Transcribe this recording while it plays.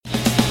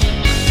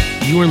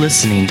You are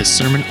listening to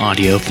sermon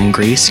audio from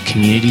Grace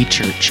Community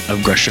Church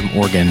of Gresham,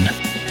 Oregon.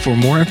 For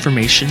more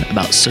information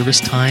about service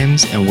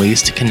times and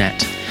ways to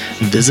connect,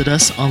 visit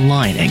us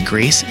online at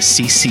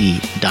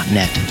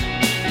gracecc.net.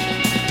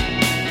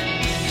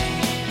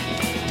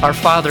 Our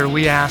Father,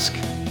 we ask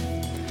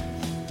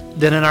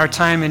that in our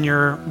time in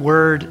your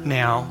word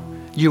now,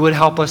 you would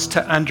help us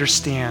to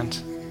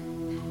understand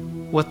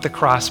what the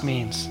cross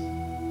means,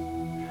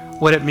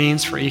 what it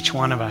means for each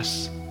one of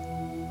us,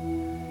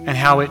 and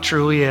how it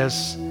truly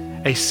is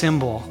a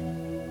symbol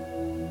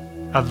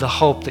of the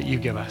hope that you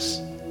give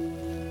us.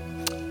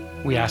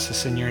 We ask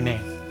this in your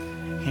name.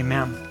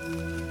 Amen.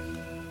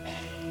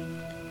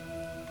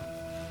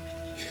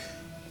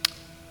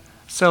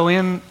 So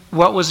in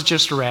what was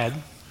just read,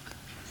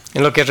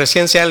 En lo que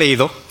recién se ha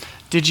leído,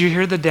 did you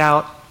hear the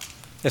doubt?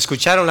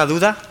 ¿escucharon la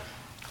duda?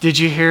 Did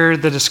you hear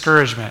the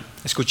discouragement?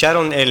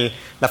 ¿Escucharon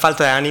la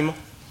falta de ánimo?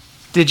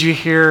 Did you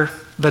hear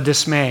the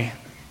dismay,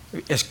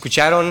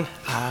 ¿Escucharon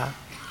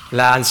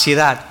la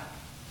ansiedad,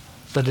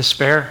 the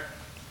despair?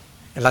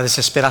 la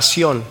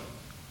desesperación?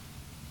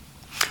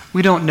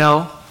 We don't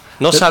know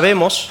No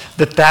sabemos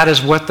that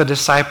is what the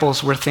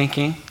disciples were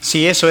thinking,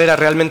 si eso era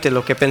realmente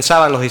lo que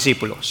pensaban los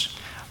discípulos.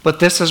 but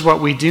this is what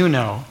we do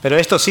know, Pero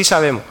esto sí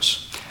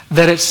sabemos.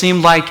 that it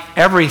seemed like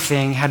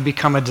everything had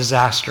become a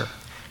disaster.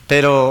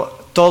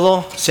 Pero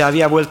todo se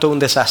había vuelto un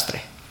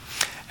desastre.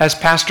 As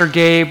Pastor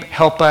Gabe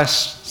helped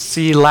us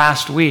see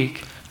last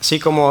week, Así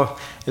como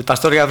el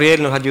pastor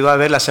Gabriel nos ayudó a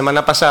ver la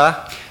semana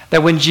pasada,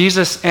 that when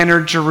Jesus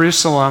entered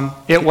Jerusalem,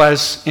 it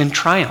was in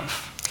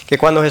triumph. que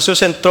cuando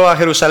Jesús entró a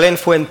Jerusalén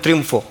fue en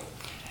triunfo.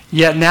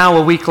 Yet now,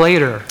 a week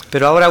later,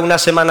 Pero ahora, una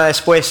semana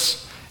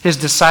después, his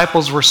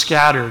disciples were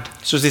scattered,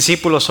 sus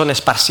discípulos son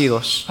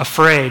esparcidos,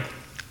 afraid,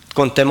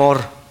 con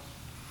temor.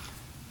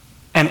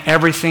 and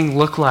everything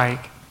looked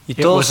like Y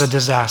it was a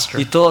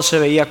disaster. todo se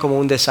veía como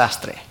un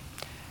desastre.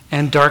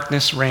 And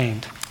darkness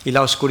reigned. Y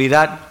la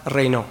oscuridad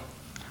reinó.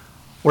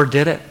 Or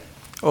did it?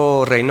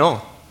 Oh,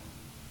 reinó.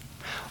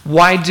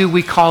 Why do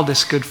we call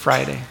this Good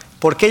Friday?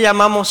 ¿Por qué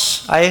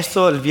llamamos a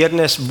esto el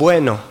viernes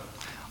bueno?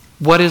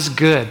 What is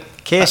good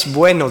 ¿Qué es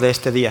bueno de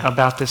este día?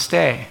 about this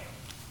day?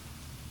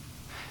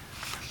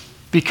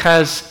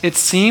 Because it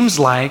seems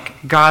like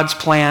God's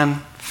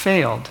plan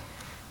failed,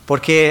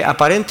 Porque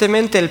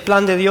aparentemente el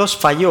plan de Dios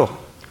falló,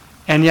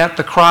 and yet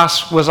the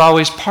cross was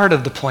always part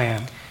of the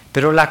plan.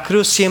 pero la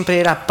cruz siempre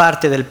era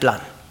parte del plan.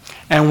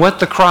 And what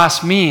the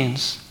cross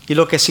means Y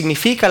lo que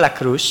significa la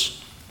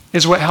cruz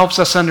is what helps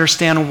us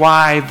understand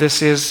why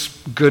this is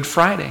Good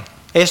Friday.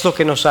 es lo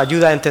que nos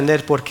ayuda a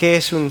entender por qué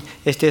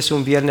este es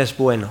un viernes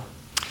bueno.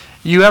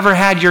 You ever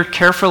had your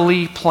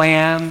carefully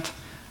planned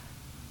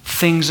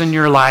things in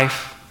your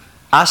life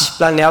 ¿Has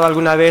planeado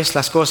alguna vez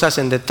las cosas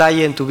en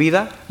detalle en tu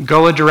vida?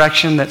 go a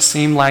direction that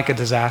seemed like a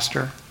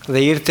disaster?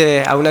 De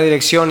irte a una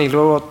dirección y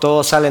luego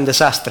todo sale en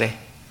desastre.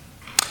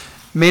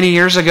 Many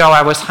years ago,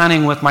 I was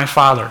hunting with my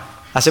father,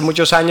 Hace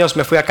muchos años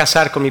me fui a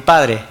cazar con mi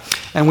padre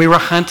and we were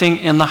hunting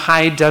in the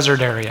high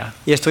desert area.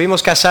 y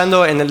estuvimos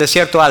cazando en el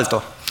desierto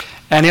alto.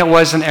 And it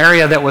was an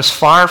area that was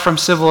far from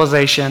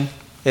civilization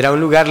Era un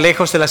lugar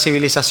lejos de la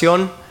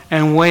civilización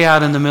and way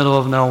out in the middle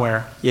of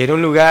nowhere. y era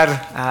un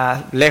lugar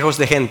lejos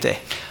de gente.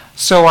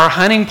 So our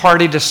hunting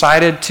party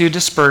decided to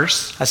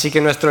disperse Así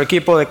que nuestro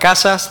equipo de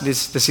cazas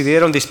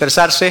decidieron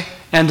dispersarse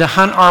and to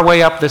hunt our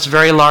way up this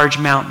very large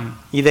mountain,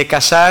 y de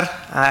cazar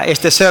a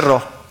este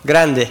cerro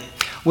grande,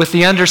 with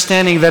the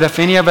understanding that if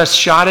any of us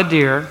shot a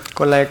deer,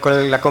 con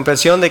la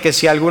comprensión de que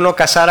si alguno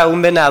cazara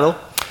un venado,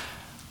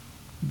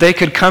 they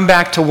could come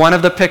back to one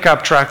of the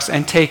pickup trucks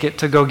and take it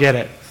to go get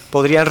it.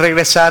 podrían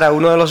regresar a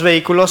uno de los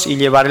vehículos y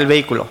llevar el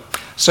vehículo.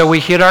 So we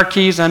hid our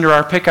keys under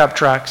our pickup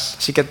trucks,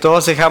 Así que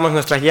todos dejamos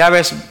nuestras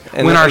llaves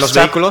en went los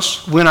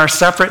vehículos our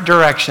separate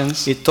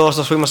directions, y todos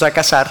nos fuimos a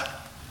cazar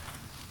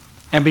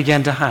and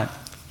began to hunt.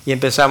 y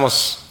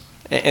empezamos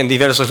en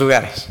diversos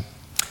lugares.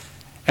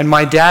 And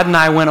my dad and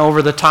I went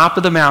over the top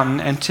of the mountain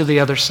and to the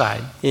other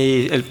side,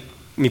 Y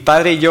mi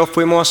padre y yo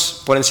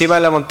fuimos por encima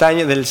de la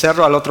montaña, del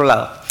cerro al otro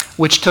lado,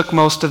 which took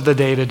most of the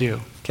day to do.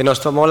 que nos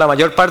tomó la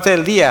mayor parte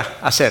del día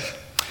hacer.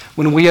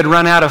 When we had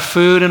run out of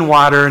food and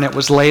water and it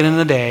was late in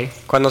the day,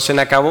 Cuando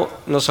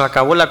nos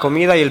acabó la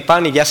comida y el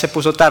pan y ya se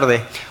puso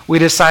tarde, we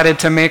decided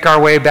to make our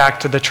way back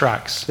to the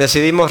trucks.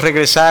 decidimos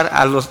regresar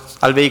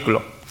al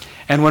vehículo.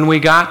 And when we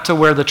got to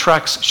where the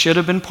trucks should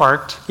have been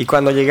parked, Y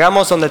cuando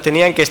llegamos donde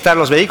tenían que estar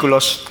los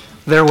vehículos,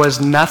 there was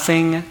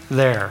nothing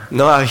there,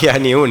 no había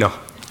ni uno,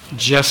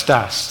 just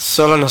us,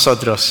 solo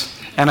nosotros.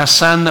 and a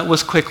sun that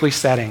was quickly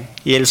setting.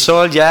 Y el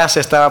sol ya se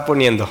estaba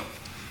poniendo.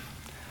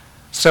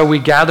 So we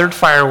gathered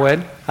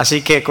firewood,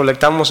 Así que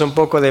colectamos un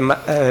poco de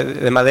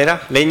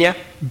madera, leña,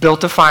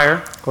 built a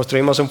fire,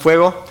 construimos un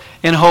fuego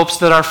in hopes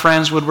that our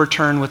friends would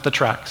return with the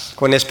trucks.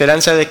 con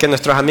esperanza de que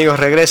nuestros amigos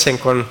regresen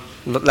con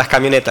las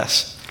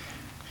camionetas.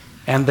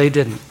 And they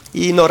didn't.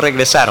 Y no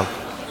regresaron.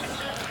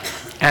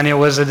 And it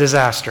was a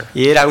disaster.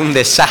 Y era un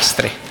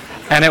desastre.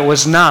 And it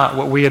was not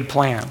what we had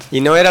planned. Y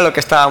no era lo que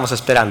estábamos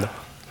esperando.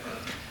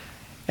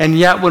 And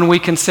yet when we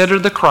consider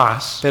the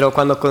cross, Pero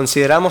cuando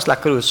consideramos la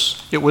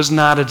cruz, it was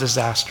not a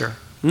disaster.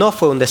 no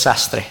fue un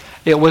desastre,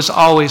 It was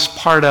always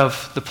part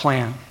of the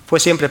plan. fue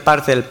siempre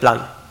parte del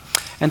plan.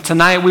 And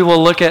tonight we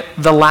will look at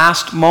the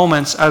last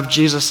moments of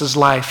Jesus'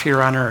 life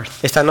here on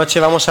earth. Esta noche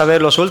vamos a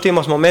ver los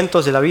últimos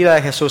momentos de la vida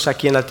de Jesús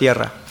aquí en la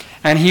tierra.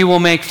 And he will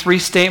make 3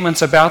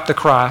 statements about the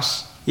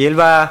cross Y él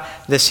va a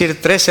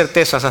decir 3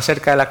 certezas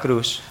acerca de la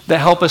cruz. that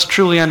help us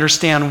truly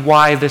understand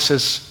why this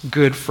is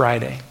Good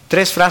Friday.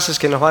 3 frases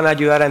que nos van a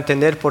ayudar a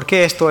entender por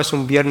qué esto es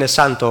un Viernes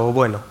Santo o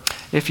bueno.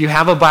 If you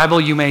have a Bible,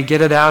 you may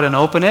get it out and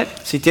open it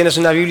Si tienes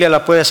una Biblia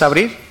la puedes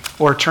abrir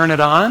or turn it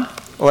on,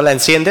 o la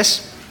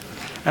enciendes.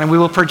 and we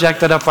will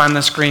project it up on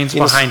the screens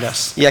behind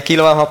us. Y aquí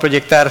lo vamos a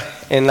proyectar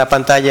en la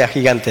pantalla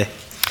gigante.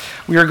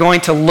 We are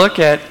going to look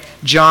at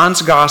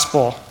John's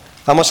Gospel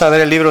Vamos a ver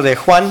el libro de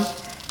Juan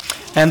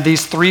and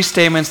these 3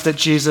 statements that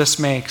Jesus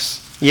makes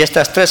y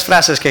estas 3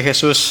 frases que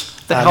Jesús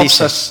that helps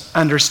dice us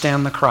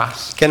understand the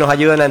cross. que nos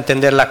ayudan a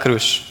entender la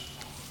cruz.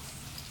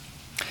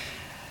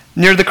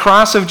 Near the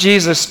cross of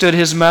Jesus stood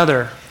his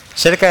mother,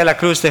 Cerca de la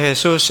cruz de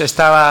Jesús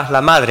estaba la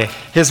madre,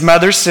 his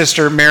mother's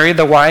sister, Mary,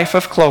 the wife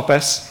of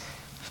Clopas,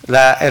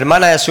 la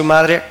hermana de su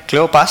madre,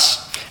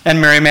 Cleopas, and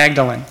Mary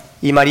Magdalene.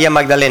 y María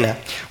Magdalena.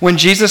 When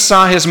Jesus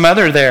saw his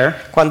mother there,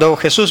 Cuando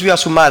Jesús vio a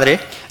su madre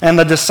and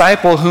the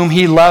disciple whom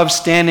he loved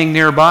standing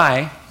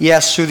nearby, y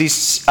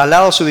al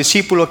lado su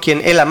discípulo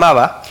quien él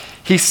amaba,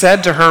 he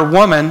said to her,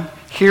 "Woman,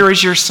 here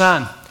is your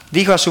son."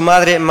 dijo a su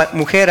madre,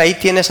 mujer, ahí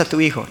tienes a tu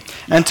hijo.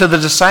 And to the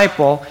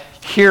disciple,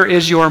 "Here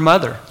is your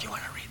mother."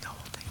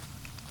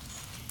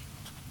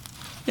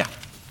 Yeah.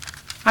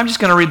 I'm just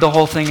going to read the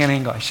whole thing in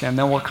English, and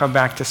then we'll come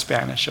back to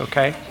Spanish,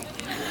 okay?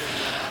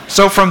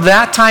 So from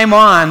that time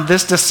on,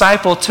 this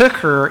disciple took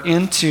her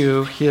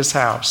into his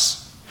house.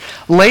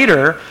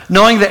 Later,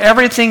 knowing that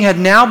everything had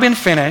now been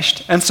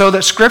finished, and so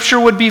that Scripture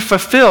would be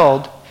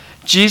fulfilled,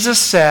 Jesus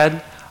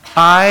said,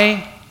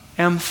 "I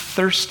am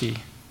thirsty."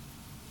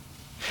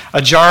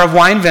 A jar of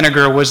wine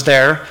vinegar was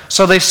there,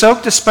 so they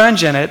soaked a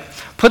sponge in it,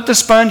 put the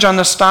sponge on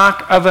the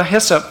stalk of a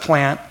hyssop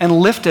plant,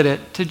 and lifted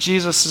it to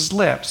Jesus'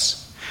 lips.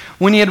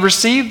 When he had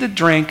received the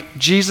drink,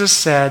 Jesus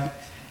said,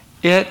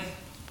 "It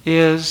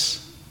is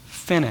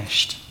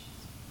finished."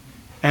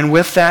 And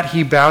with that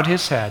he bowed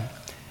his head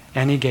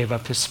and he gave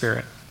up his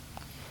spirit.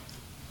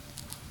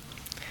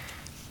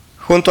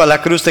 Junto a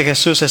la cruz de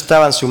Jesús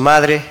estaban su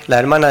madre, la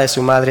hermana de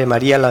su madre,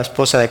 María, la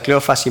esposa de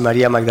Cleofas, y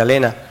María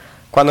Magdalena.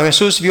 Cuando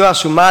Jesús vio a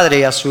su madre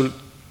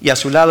y a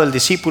su lado el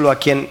discípulo a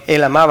quien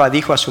él amaba,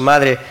 dijo a su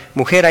madre,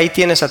 "Mujer, ahí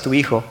tienes a tu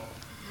hijo."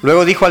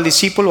 Luego dijo al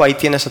discípulo, "Ahí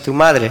tienes a tu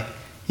madre."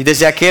 Y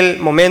desde aquel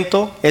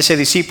momento ese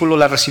discípulo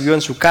la recibió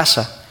en su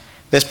casa.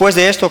 Después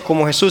de esto,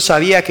 como Jesús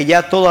sabía que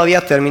ya todo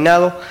había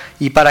terminado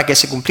y para que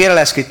se cumpliera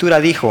la escritura,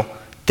 dijo,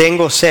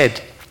 "Tengo sed."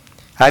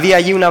 Había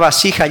allí una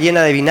vasija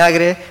llena de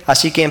vinagre,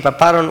 así que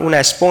empaparon una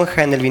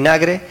esponja en el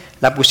vinagre,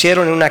 la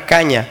pusieron en una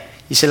caña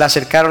y se la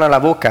acercaron a la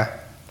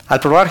boca. Al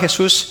probar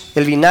Jesús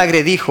el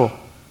vinagre, dijo,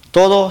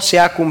 "Todo se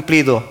ha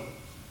cumplido."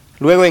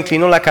 Luego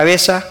inclinó la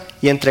cabeza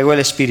y entregó el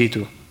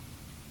espíritu.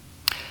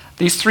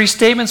 These 3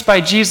 statements by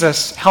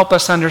Jesus help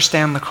us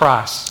understand the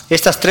cross.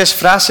 Estas 3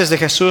 frases de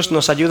Jesús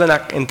nos ayudan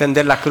a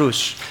entender la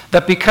cruz.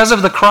 That because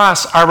of the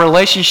cross, our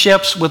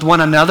relationships with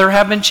one another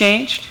have been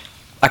changed,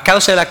 A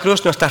causa de la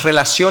cruz nuestras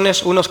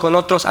relaciones unos con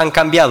otros han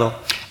cambiado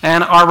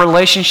and our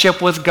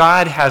relationship with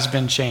God has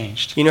been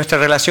changed. y nuestra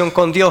relación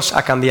con Dios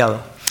ha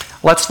cambiado.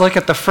 Let's look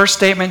at the first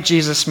statement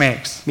Jesus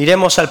makes.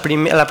 Miremos a la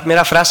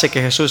primera frase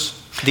que Jesús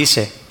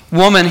dice,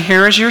 "Woman,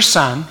 here is your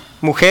son."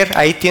 "Mujer,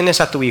 ahí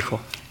tienes a tu hijo."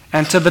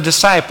 And to the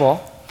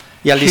disciple,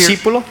 Y al Here-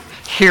 discípulo,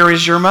 "Here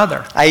is your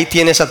mother." "Ahí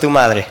tienes a tu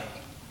madre."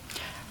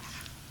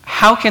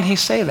 How can he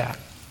say that?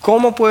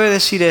 ¿Cómo puede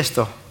decir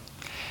esto?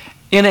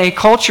 In a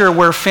culture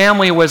where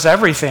family was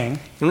everything,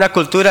 En una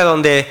cultura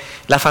donde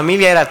la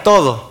familia era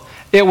todo,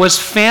 it was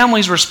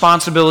family's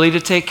responsibility to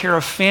take care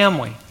of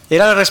family.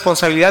 era la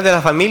responsabilidad de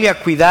la familia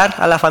cuidar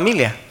a la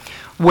familia.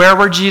 Where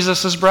were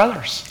Jesus'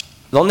 brothers?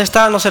 ¿Dónde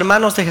estaban los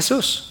hermanos de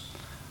Jesús?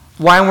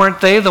 Why weren't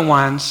they the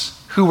ones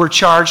who were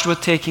charged with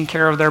taking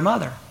care of their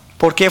mother?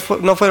 ¿Por qué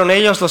no fueron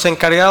ellos los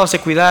encargados de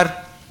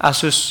cuidar a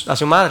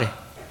su madre?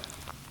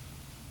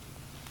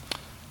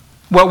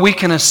 What we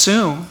can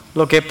assume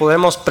Lo que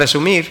podemos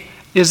presumir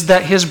is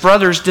that his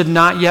brothers did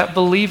not yet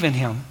believe in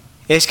him.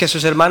 es que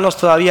sus hermanos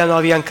todavía no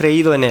habían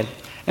creído en él.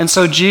 And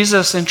so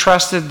Jesus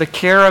entrusted the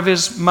care of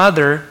his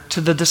mother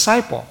to the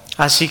disciple.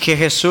 Así que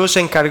Jesús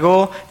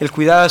encargó el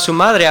cuidado de su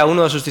madre a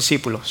uno de sus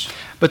discípulos.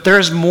 But there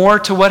is more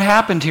to what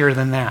happened here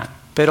than that.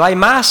 Pero hay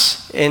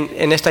más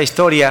en esta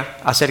historia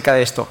acerca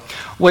de esto.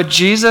 What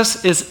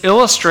Jesus is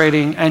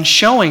illustrating and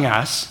showing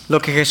us Lo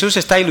que Jesús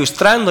está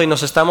ilustrando y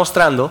nos está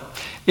mostrando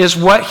is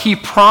what he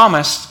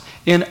promised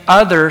in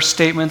other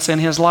statements in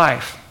his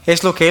life.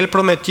 es lo que él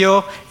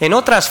prometió en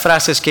otras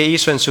frases que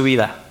hizo en su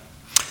vida.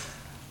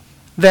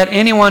 That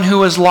anyone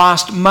who has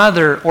lost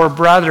mother or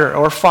brother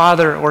or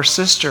father or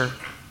sister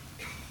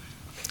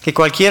Que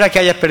cualquiera que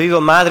haya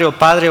perdido madre o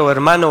padre o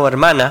hermano o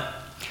hermana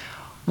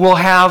will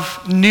have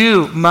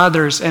new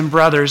mothers and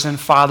brothers and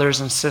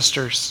fathers and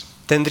sisters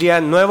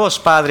Tendrían nuevos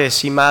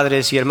padres y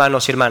madres y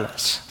hermanos y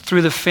hermanas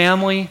through the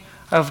family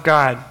of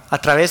God. a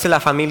través de la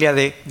familia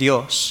de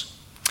Dios.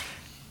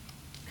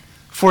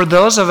 For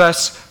those of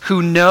us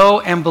who know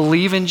and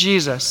believe in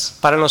Jesus,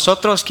 Para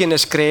nosotros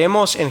quienes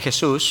creemos en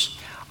Jesús,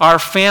 our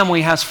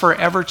family has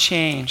forever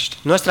changed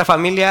nuestra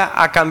familia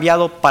ha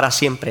cambiado para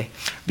siempre.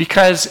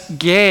 because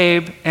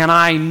Gabe and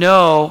I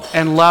know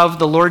and love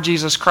the Lord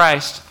Jesus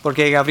Christ.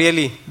 Porque Gabriel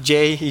y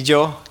Jay y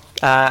yo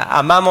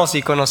amamos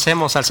y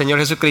conocemos al Señor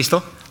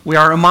Jesucristo. We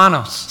are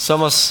hermanos.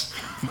 Somos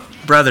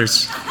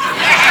brothers.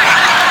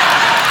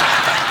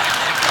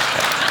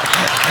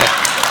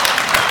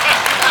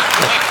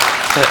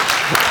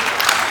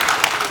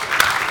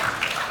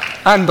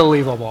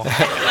 Unbelievable.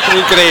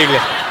 Increíble.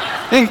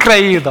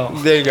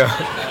 Increíble. There you go.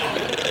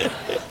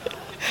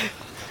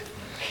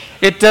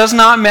 It does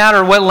not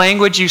matter what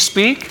language you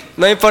speak,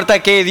 No importa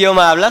qué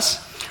idioma hablas,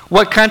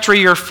 what country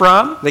you're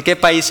from, de qué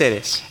país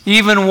eres,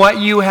 even what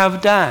you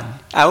have done.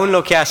 aún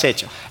lo que has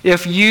hecho.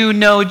 If you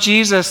know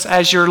Jesus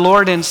as your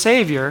Lord and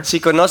Savior, Si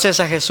conoces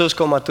a Jesús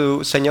como a tu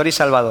Señor y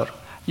Salvador,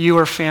 you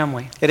are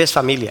family. eres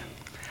familia.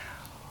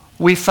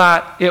 We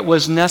thought it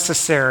was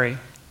necessary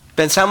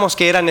Pensamos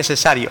que era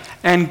necesario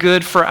and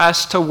good for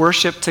us to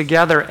worship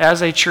together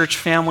as a church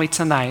family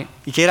tonight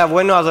y que era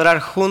bueno adorar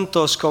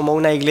juntos como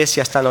una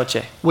iglesia esta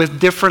noche, with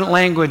different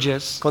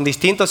languages, con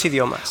distintos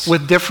idiomas,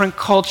 with different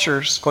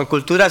cultures, con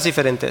culturas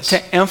diferentes, to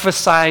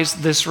emphasize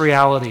this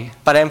reality.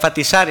 para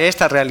enfatizar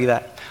esta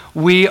realidad.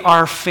 We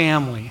are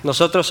family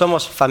Nosotros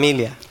somos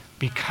familia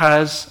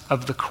because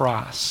of the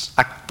cross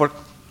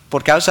por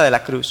causa de la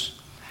cruz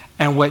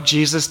and what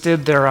Jesus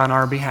did there on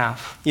our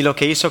behalf. y lo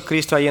que hizo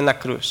Cristo ahí en la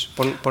cruz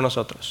por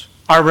nosotros.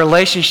 Our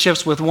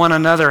relationships with one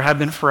another have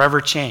been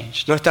forever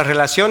changed, Nuestras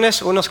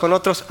relaciones unos con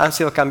otros han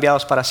sido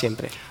cambiados para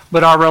siempre.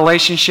 but our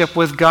relationship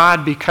with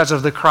God because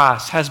of the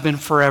cross has been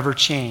forever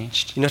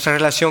changed. Y nuestra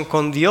relación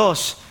con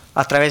Dios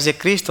a través de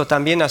Cristo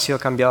también ha sido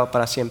cambiado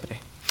para siempre.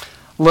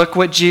 Look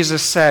what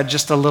Jesus said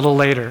just a little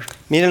later.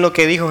 Miren lo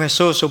que dijo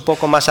Jesús un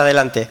poco más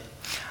adelante.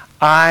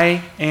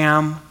 I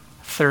am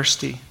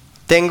thirsty.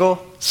 Tengo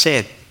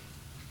sed.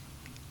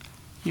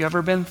 You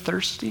ever been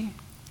thirsty?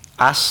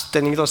 ¿Has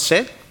tenido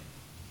sed?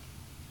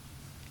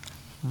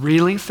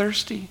 Really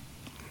thirsty?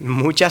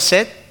 ¿Mucha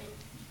sed?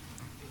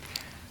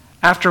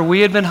 After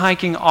we had been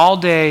hiking all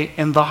day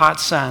in the hot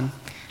sun,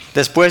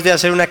 Después de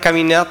hacer una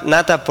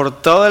caminata por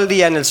todo el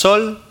día en el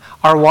sol,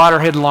 our water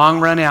had long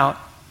run out.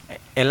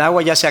 el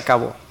agua ya se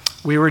acabó.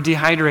 We were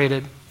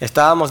dehydrated.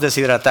 Estábamos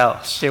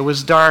deshidratados. It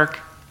was dark.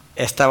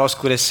 Estaba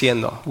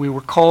oscureciendo. We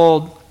were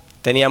cold.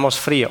 Teníamos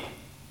frío.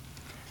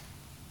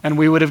 And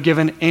we would have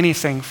given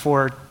anything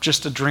for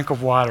just a drink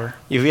of water.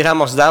 Y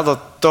hubiéramos dado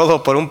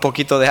todo por un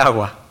poquito de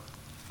agua.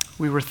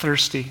 We were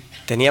thirsty.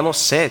 Teníamos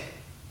sed.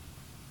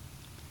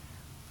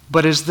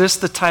 But is this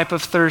the type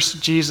of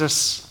thirst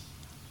Jesus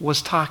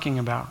was talking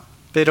about?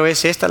 Pero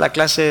 ¿es esta la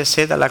clase de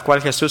sed a la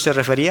cual Jesús se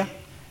refería?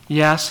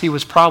 Yes, he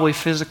was probably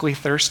physically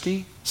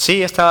thirsty.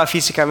 Sí, estaba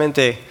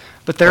físicamente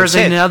But there con is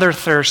sed. another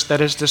thirst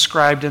that is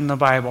described in the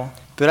Bible.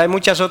 Pero hay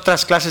muchas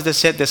otras clases de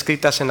sed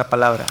descritas en la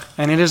palabra.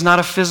 And it is not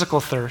a physical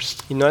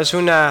thirst. Y no es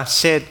una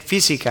sed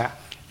física,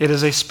 It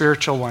is a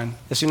spiritual one.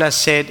 es una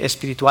sed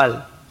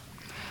espiritual.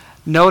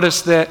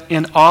 Notice that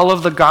in all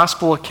of the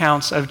gospel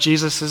accounts of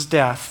Jesus'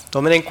 death,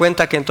 Tomen en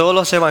cuenta que en todos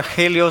los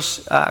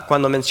evangelios,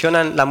 cuando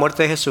mencionan la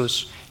muerte de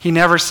Jesús, he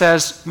never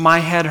says, my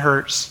head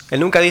hurts, él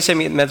nunca dice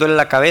me duele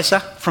la cabeza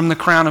from the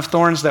crown of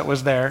thorns that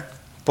was there.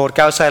 por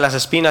causa de las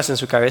espinas en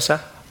su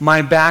cabeza,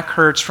 My back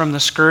hurts from the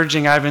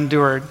scourging I've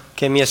endured.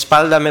 que mi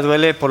espalda me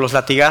duele por los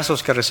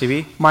latigazos que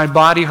recibí, My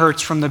body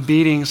hurts from the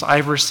beatings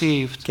I've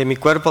received. que mi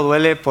cuerpo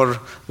duele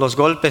por los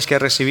golpes que he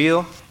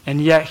recibido.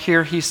 And yet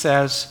here he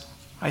says,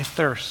 I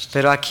thirst.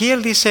 Pero aquí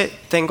él dice,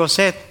 tengo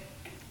sed.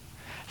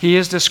 He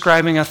is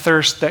describing a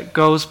thirst that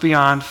goes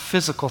beyond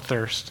physical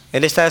thirst.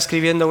 Él está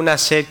describiendo una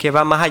sed que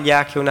va más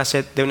allá que una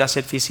sed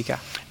física.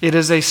 It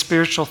is a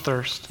spiritual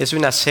thirst Es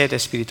una sed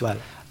espiritual,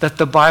 that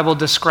the Bible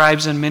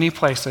describes in many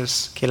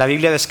places que la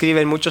Biblia describe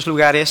en muchos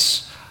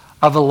lugares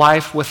of a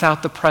life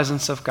without the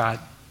presence of God.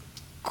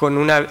 con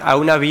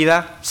una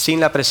vida sin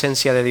la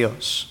presencia de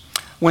Dios.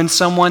 When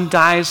someone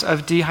dies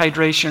of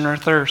dehydration or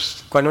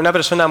thirst, Cuando una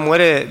persona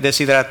muere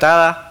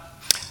deshidratada,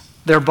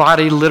 their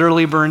body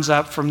literally burns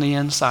up from the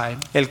inside.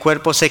 el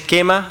cuerpo se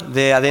quema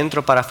de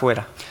adentro para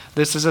afuera.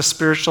 This is a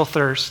spiritual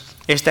thirst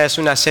Esta es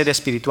una sed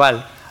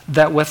espiritual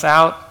that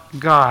without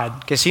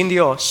God que sin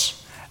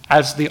Dios,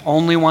 as the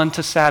only one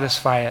to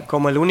satisfy it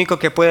como el único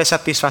que puede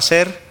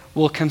satisfacer,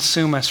 will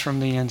consume us from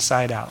the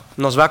inside out.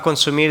 nos va a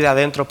consumir de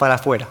adentro para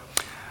afuera.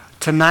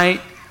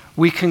 Tonight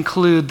we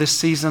conclude the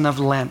season of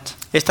Lent.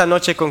 Esta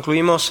noche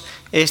concluimos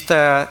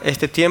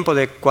este tiempo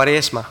de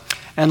Cuaresma.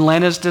 And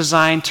Lent is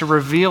designed to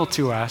reveal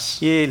to us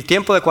Y el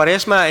tiempo de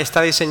Cuaresma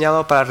está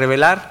diseñado para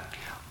revelar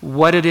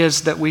what it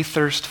is that we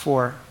thirst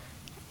for.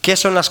 qué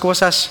son las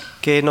cosas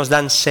que nos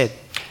dan sed.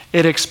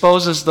 It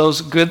exposes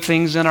those good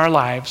things in our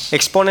lives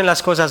exponen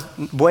las cosas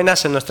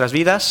buenas en nuestras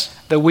vidas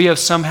that we have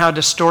somehow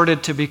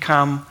distorted to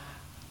become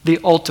the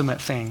ultimate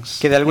things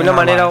que de in alguna our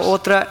manera u lives.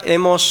 otra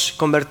hemos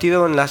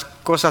convertido en las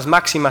cosas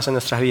máximas en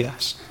nuestras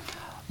vidas.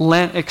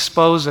 Lent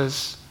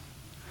exposes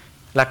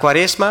La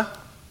Cuaresma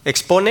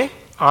expone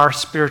our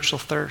spiritual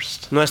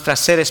thirst, nuestra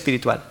sed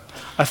espiritual,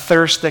 a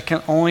thirst that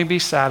can only be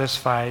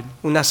satisfied.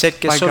 una sed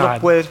que By solo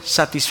God. puede ser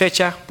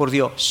satisfecha por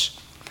Dios.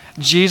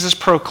 Jesus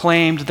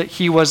proclaimed that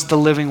he was the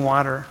living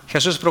water.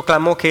 Jesús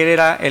proclamó que Él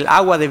era el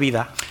agua de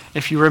vida.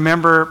 If you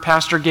remember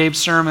Pastor Gabe's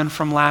sermon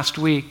from last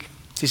week,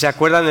 Si se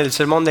acuerdan del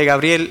sermón de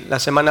Gabriel la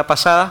semana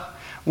pasada,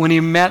 when he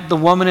met the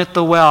woman at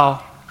the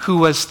well who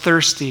was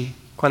thirsty,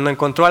 cuando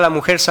encontró a la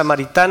mujer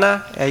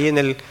samaritana ahí en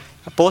el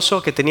pozo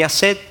que tenía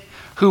sed,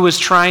 who was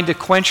trying to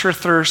quench her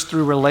thirst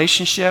through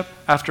relationship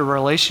after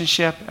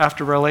relationship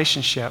after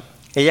relationship,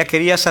 ella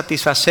quería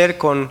satisfacer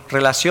con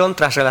relación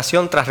tras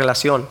relación tras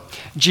relación.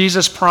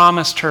 Jesus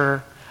promised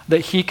her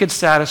that he could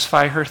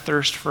satisfy her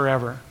thirst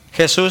forever.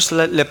 Jesús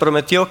le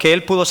prometió que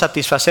Él pudo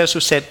satisfacer su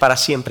sed para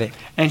siempre.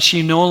 And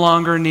she no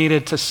longer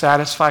needed to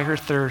satisfy her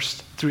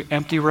thirst through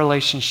empty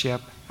relationship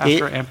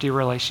after empty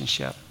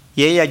relationship.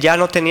 Y ella ya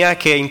no tenía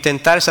que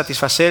intentar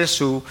satisfacer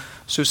su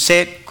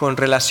sed con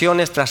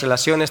relaciones tras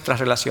relaciones tras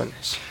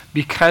relaciones.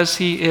 Because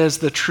he is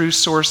the true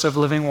source of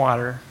living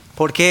water,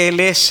 Porque Él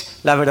es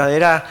la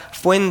verdadera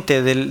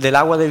fuente del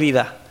agua de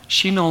vida.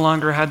 she no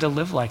longer had to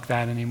live like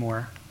that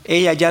anymore.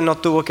 Ella ya no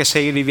tuvo que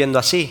seguir viviendo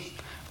así.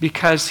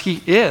 Because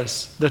he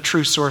is the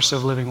true source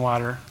of living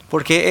water.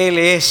 Porque Él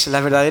es la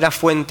verdadera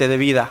fuente de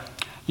vida.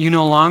 You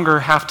no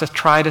longer have to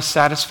try to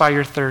satisfy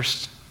your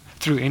thirst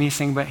through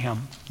anything but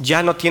him.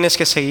 Ya no tienes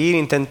que seguir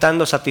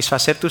intentando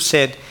satisfacer tu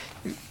sed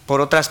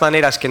por otras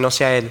maneras que no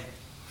sea Él.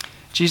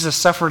 Jesus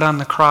suffered on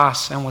the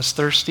cross and was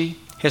thirsty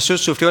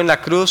Jesús sufrió en la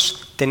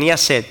cruz, tenía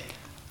sed,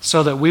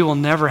 so that we will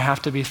never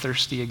have to be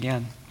thirsty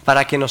again.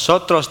 para que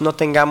nosotros no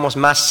tengamos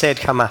más sed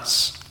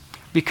jamás.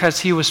 Because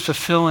he was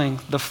fulfilling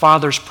the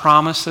Father's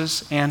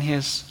promises and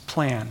his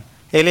plan.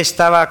 Él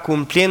estaba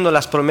cumpliendo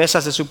las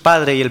promesas de su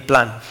Padre y el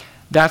plan.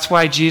 That's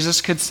why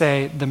Jesus could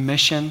say, the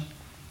mission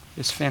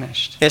is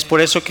finished. Es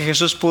por eso que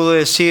Jesús pudo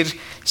decir,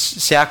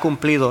 se ha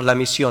cumplido la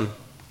misión.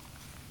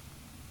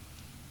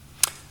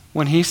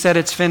 When he said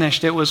it's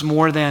finished, it was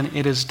more than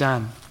it is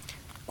done.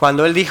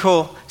 Cuando Él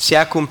dijo, se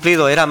ha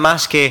cumplido, era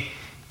más que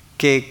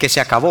se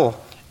acabó.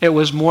 It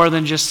was more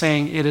than just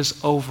saying it is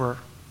over.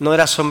 No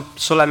era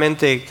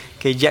solamente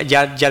que ya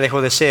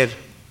dejó de ser.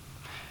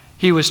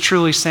 He was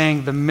truly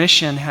saying the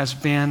mission has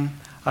been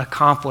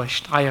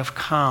accomplished. I have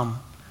come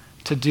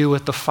to do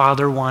what the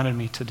Father wanted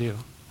me to do.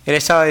 Él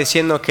estaba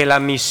diciendo que la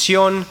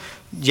misión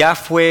ya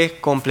fue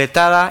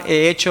completada,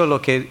 he hecho lo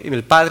que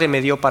el Padre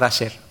me dio para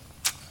hacer.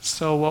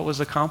 So what was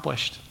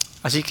accomplished?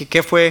 Así que,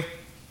 ¿qué fue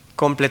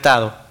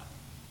completado?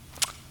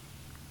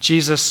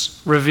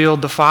 Jesus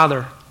revealed the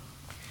Father.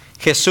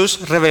 Jesús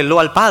reveló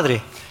al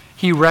Padre.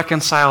 He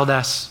reconciled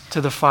us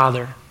to the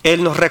Father.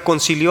 Él nos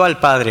reconcilió al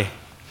Padre.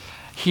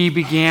 He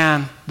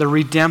began the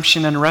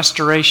redemption and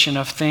restoration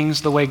of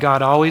things the way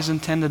God always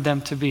intended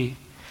them to be.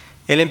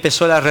 Él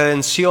empezó la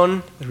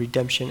redención,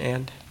 redemption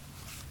and,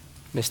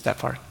 missed that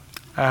part.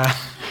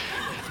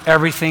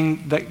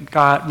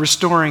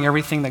 Restoring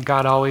everything that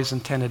God always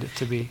intended it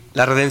to be.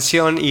 La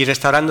redención y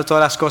restaurando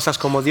todas las cosas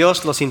como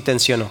Dios los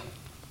intencionó.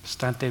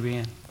 Bastante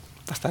bien.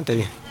 Bastante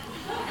bien.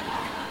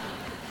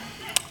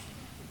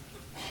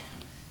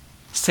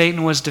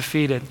 Satan was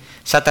defeated.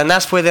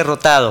 Satanás fue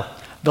derrotado.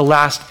 The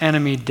last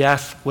enemy,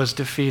 death, was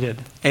defeated.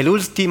 El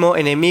último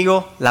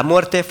enemigo, la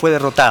muerte, fue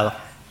derrotado.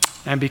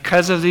 And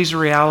because of these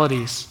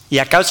realities, Y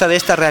a causa de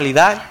esta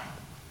realidad,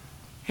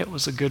 it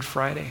was a Good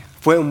Friday.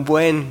 fue un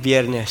buen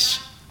viernes.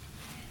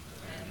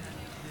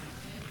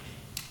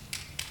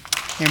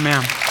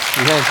 Amen.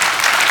 Amén.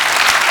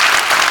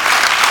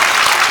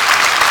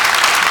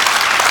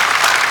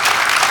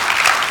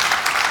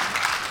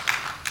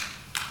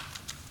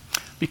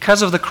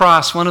 Because of the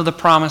cross, one of the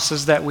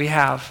promises that we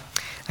have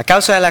A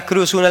causa de la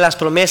cruz, una de las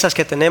promesas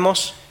que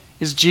tenemos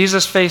is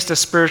Jesus faced a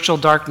spiritual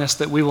darkness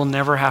that we will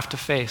never have to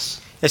face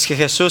es que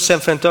Jesús se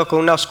enfrentó con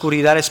una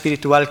oscuridad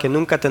espiritual que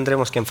nunca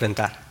tendremos que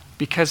enfrentar.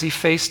 because he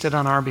faced it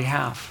on our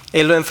behalf.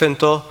 Él lo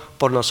enfrentó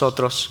por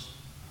nosotros.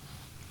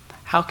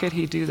 How could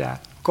he do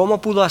that?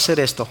 ¿Cómo pudo hacer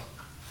esto?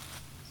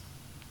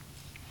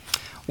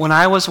 When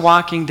I was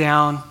walking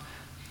down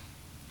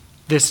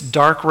this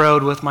dark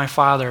road with my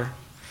father,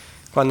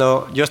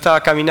 Cuando yo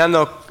estaba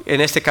caminando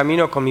en este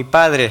camino con mi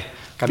padre,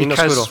 camino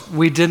oscuro, because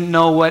we didn't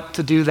know what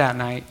to do that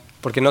night,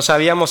 porque no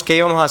sabíamos qué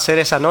íbamos a hacer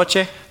esa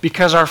noche,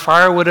 because our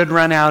firewood had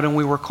run out and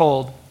we were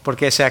cold,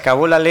 porque se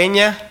acabó la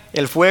leña,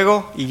 el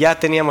fuego y ya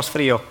teníamos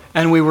frío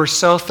and we were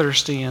so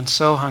thirsty and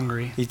so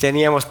hungry. y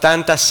teníamos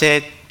tanta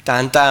sed,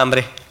 tanta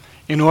hambre.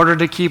 In order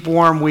to keep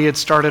warm, we had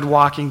started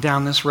walking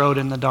down this road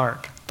in the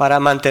dark. Para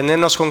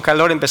mantenernos con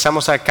calor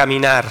empezamos a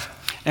caminar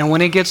And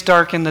when it gets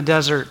dark in the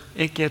desert,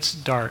 it gets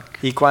dark,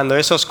 y cuando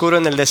es oscuro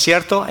en el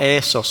desierto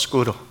es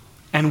oscuro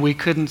and we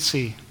couldn't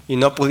see, y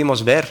no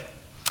pudimos ver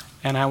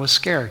and I was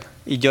scared.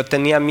 y yo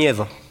tenía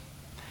miedo.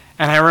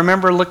 And I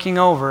remember looking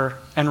over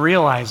and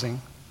realizing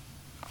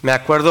Me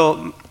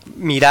acuerdo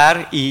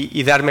mirar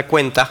y darme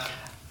cuenta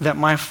that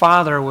my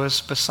Father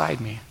was beside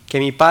me, que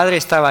mi Padre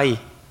estaba ahí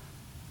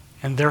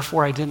and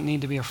therefore I didn't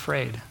need to be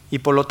afraid. y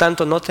por lo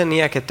tanto no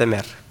tenía que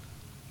temer.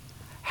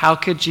 How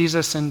could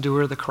Jesus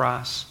endure the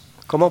cross?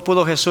 ¿Cómo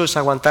pudo Jesús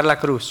aguantar la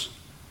cruz?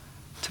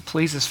 To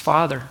please his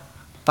Father.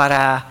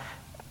 Para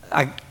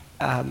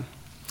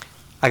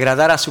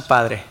agradar a su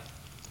Padre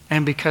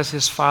And because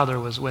his Father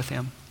was with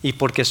him. y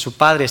porque su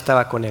Padre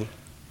estaba con él.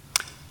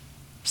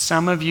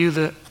 Some of you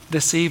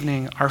this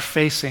evening are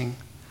facing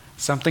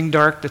something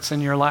dark that's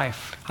in your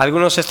life.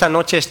 Algunos esta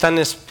noche están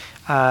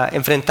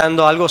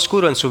enfrentando algo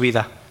oscuro en su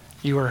vida.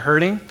 You are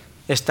hurting.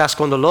 Estás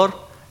con dolor,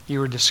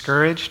 You are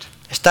discouraged.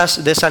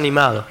 estás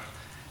desanimado,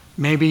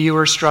 Maybe you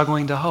are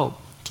struggling to hope.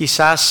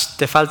 quizás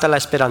te falta la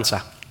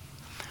esperanza.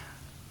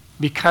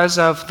 Because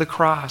of the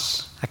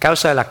cross A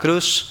causa de la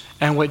cruz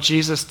and what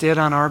Jesus did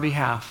on our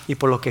behalf, y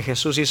por lo que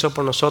Jesús hizo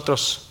por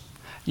nosotros,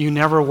 you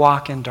never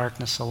walk in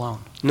darkness alone.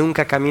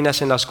 nunca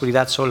caminas en la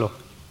oscuridad solo.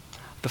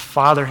 The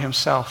Father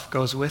himself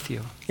goes with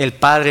you. El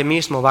Padre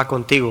mismo va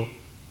contigo.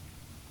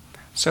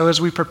 So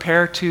as we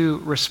prepare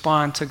to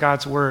respond to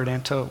God's word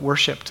and to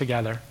worship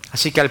together,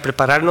 Así que al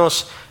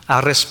prepararnos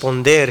a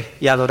responder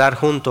y adorar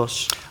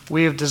juntos,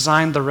 we have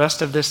designed the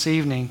rest of this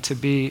evening to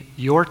be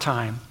your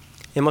time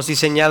hemos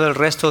diseñado el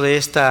resto de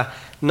esta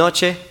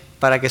noche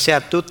para que sea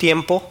tu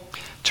tiempo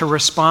to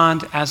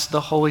respond as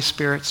the Holy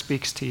Spirit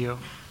speaks to you.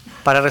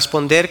 para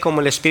responder como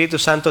el Espíritu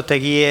Santo te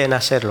guíe en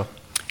hacerlo.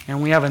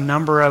 And we have a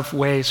number of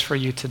ways for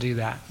you to do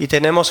that. Y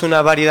tenemos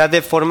una variedad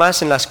de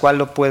formas en las cual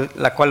lo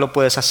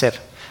puedes hacer.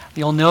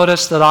 You'll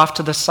notice that off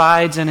to the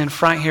sides and in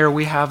front here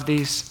we have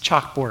these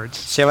chalkboards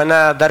Se van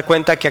a dar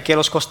cuenta que aquí a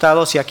los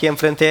costados y aquí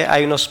enfrente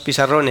hay unos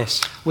pizarrones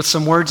with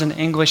some words in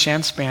English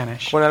and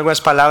Spanish. con algunas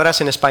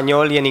palabras en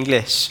español y en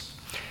inglés.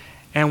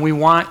 And we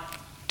want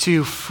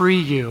to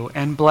free you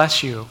and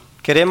bless you,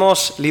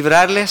 Queremos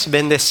librarles,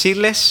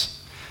 bendecirles,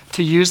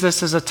 to use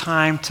this as a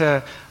time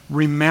to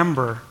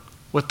remember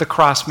what the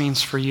cross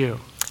means for you.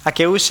 a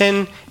que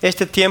usen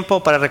este tiempo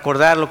para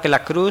recordar lo que la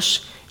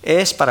cruz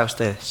es para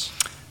ustedes.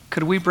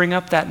 Could we bring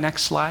up that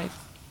next slide?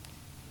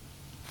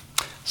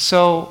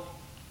 So,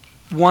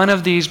 one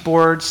of these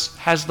boards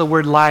has the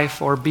word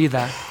life or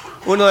vida.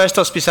 Uno de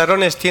estos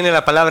pizarrones tiene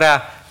la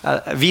palabra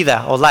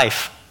vida o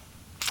life.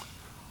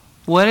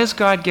 What has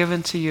God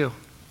given to you?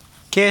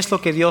 ¿Qué es lo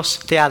que Dios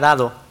te ha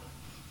dado?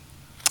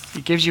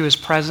 He gives you his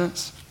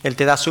presence. Él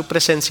te da su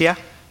presencia,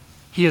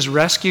 He has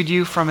rescued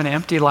you from an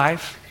empty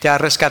life. te ha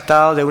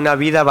rescatado de una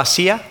vida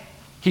vacía,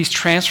 He's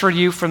transferred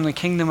you from the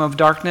kingdom of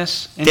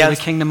darkness into the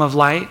kingdom of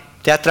light.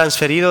 te ha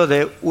transferido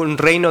de un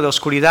reino de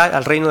oscuridad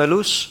al reino de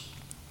luz.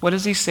 What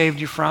has he saved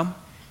you from?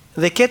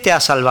 ¿De qué te ha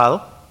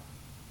salvado?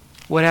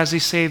 What has he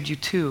saved you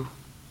to?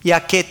 ¿Y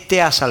a qué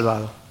te ha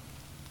salvado?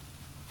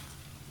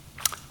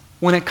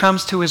 When it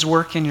comes to his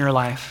work in your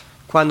life,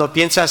 Cuando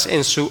piensas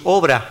en su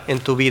obra en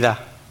tu vida,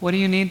 what do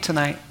you need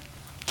tonight?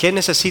 ¿qué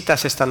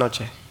necesitas esta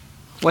noche?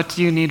 What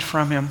do you need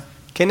from him?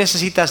 ¿Qué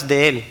necesitas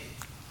de Él?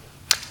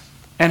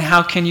 And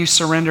how can you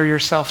surrender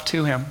yourself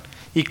to him?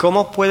 ¿Y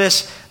cómo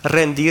puedes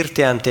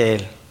rendirte ante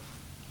Él?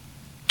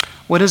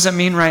 What does it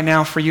mean right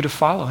now for you to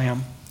follow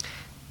him?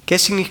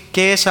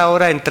 ¿Qué es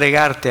ahora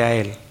entregarte a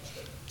Él?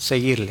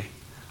 Seguirle.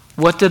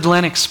 What did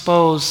Lent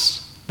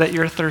expose that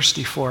you're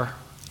thirsty for?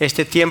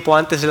 Este tiempo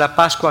antes de la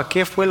Pascua,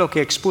 ¿qué fue lo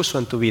que expuso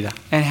en tu vida?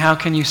 And how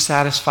can you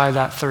satisfy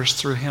that thirst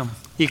through him?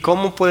 ¿Y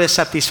cómo puedes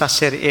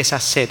satisfacer esa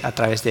sed a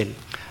través de Él?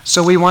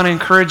 So we want to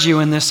encourage you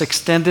in this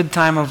extended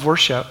time of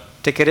worship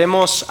Te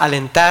queremos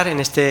alentar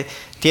en este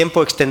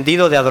tiempo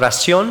extendido de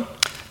adoración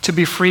to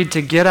be free to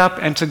get up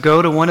and to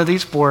go to one of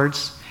these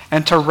boards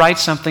and to write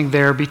something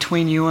there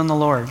between you and the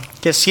Lord.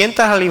 que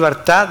sientas la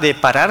libertad de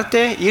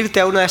pararte, irte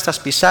a una de estas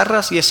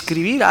pizarras y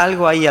escribir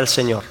algo ahí al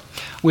Señor.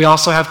 We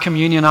also have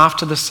communion off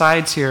to the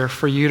sides here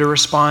for you to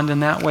respond in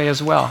that way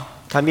as well.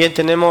 También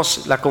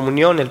tenemos la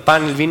comunión, el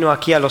pan, el vino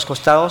aquí a los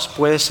costados,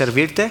 puedes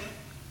servirte.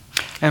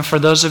 And for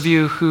those of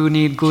you who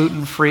need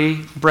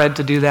gluten-free bread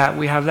to do that,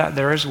 we have that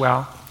there as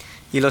well.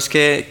 Y los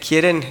que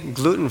quieren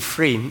gluten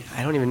free,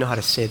 I don't even know how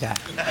to say that.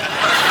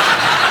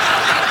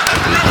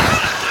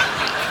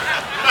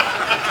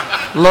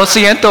 Lo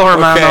siento,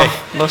 hermano. Okay.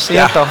 Lo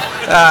siento.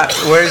 Yeah.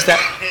 Where is that?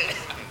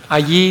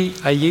 Allí.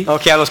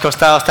 Ok, a los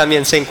costados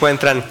también se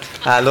encuentran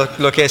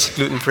lo que es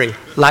gluten free.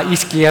 La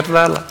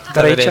izquierda,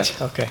 la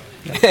derecha. Okay.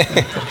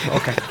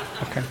 Okay.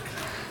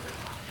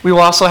 We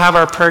will also have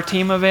our prayer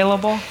team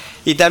available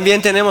Y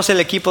también tenemos el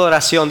equipo de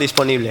oración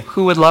disponible.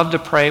 who would love to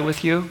pray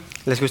with you.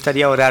 Les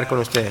gustaría orar con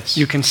ustedes.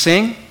 You can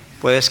sing,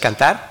 Puedes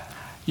cantar,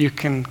 you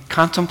can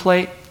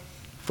contemplate,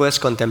 puedes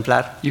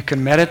contemplar, you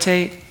can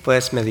meditate.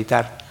 puedes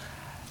meditar.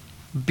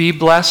 Be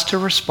blessed to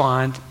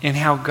respond in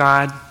how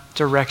God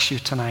directs you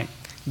tonight.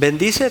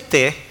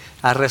 Bendícete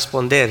a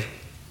responder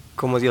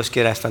como Dios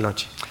quiera esta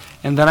noche.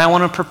 And then I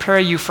want to prepare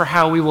you for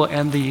how we will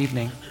end the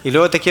evening. Y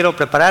luego te quiero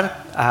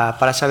preparar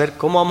para saber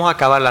cómo vamos a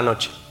acabar la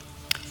noche.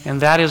 And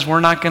that is,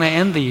 we're not going to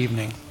end the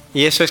evening.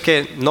 Y eso es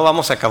que no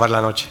vamos a acabar la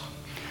noche.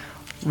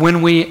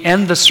 When we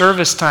end the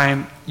service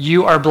time,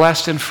 you are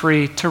blessed and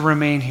free to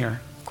remain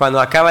here, Cuando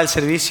acaba el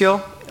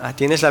servicio,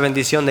 tienes la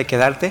bendición de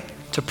quedarte,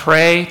 to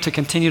pray, to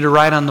continue to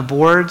write on the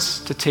boards,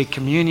 to take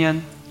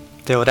communion.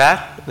 de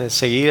orar, de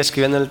seguir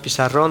escribiendo en el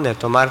pizarrón, de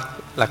tomar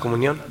la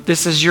comunión.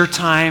 This is your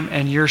time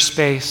and your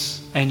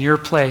space and your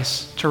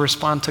place to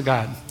respond to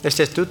God.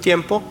 Este es tu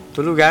tiempo,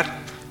 tu lugar,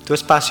 tu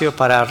espacio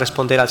para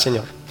responder al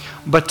Señor.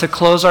 But to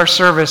close our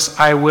service,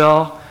 I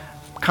will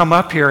come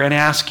up here and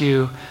ask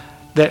you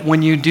that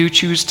when you do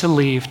choose to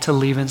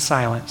leave in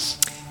silence.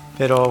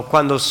 Pero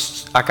cuando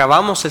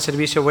acabamos el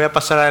servicio voy a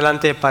pasar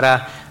adelante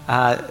para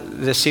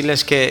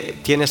decirles que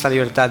tienes la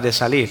libertad de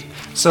salir,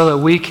 So that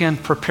we can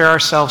prepare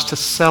ourselves to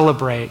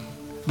celebrate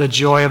the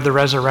joy of the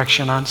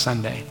resurrection on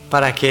Sunday.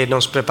 para que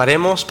nos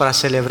preparemos para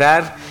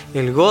celebrar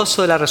el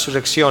gozo de la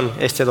resurrección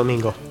este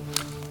domingo.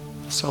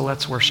 So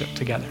let's worship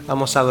together.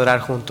 Vamos a adorar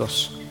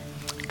juntos.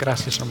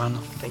 Gracias, hermano.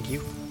 Thank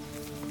you.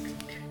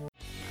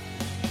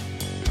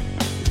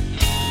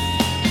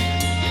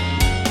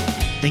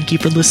 Thank you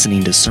for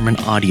listening to sermon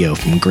audio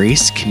from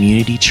Grace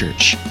Community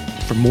Church.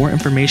 For more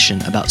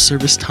information about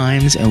service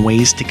times and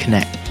ways to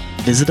connect,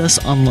 visit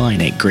us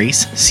online at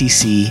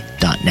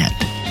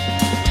gracecc.net.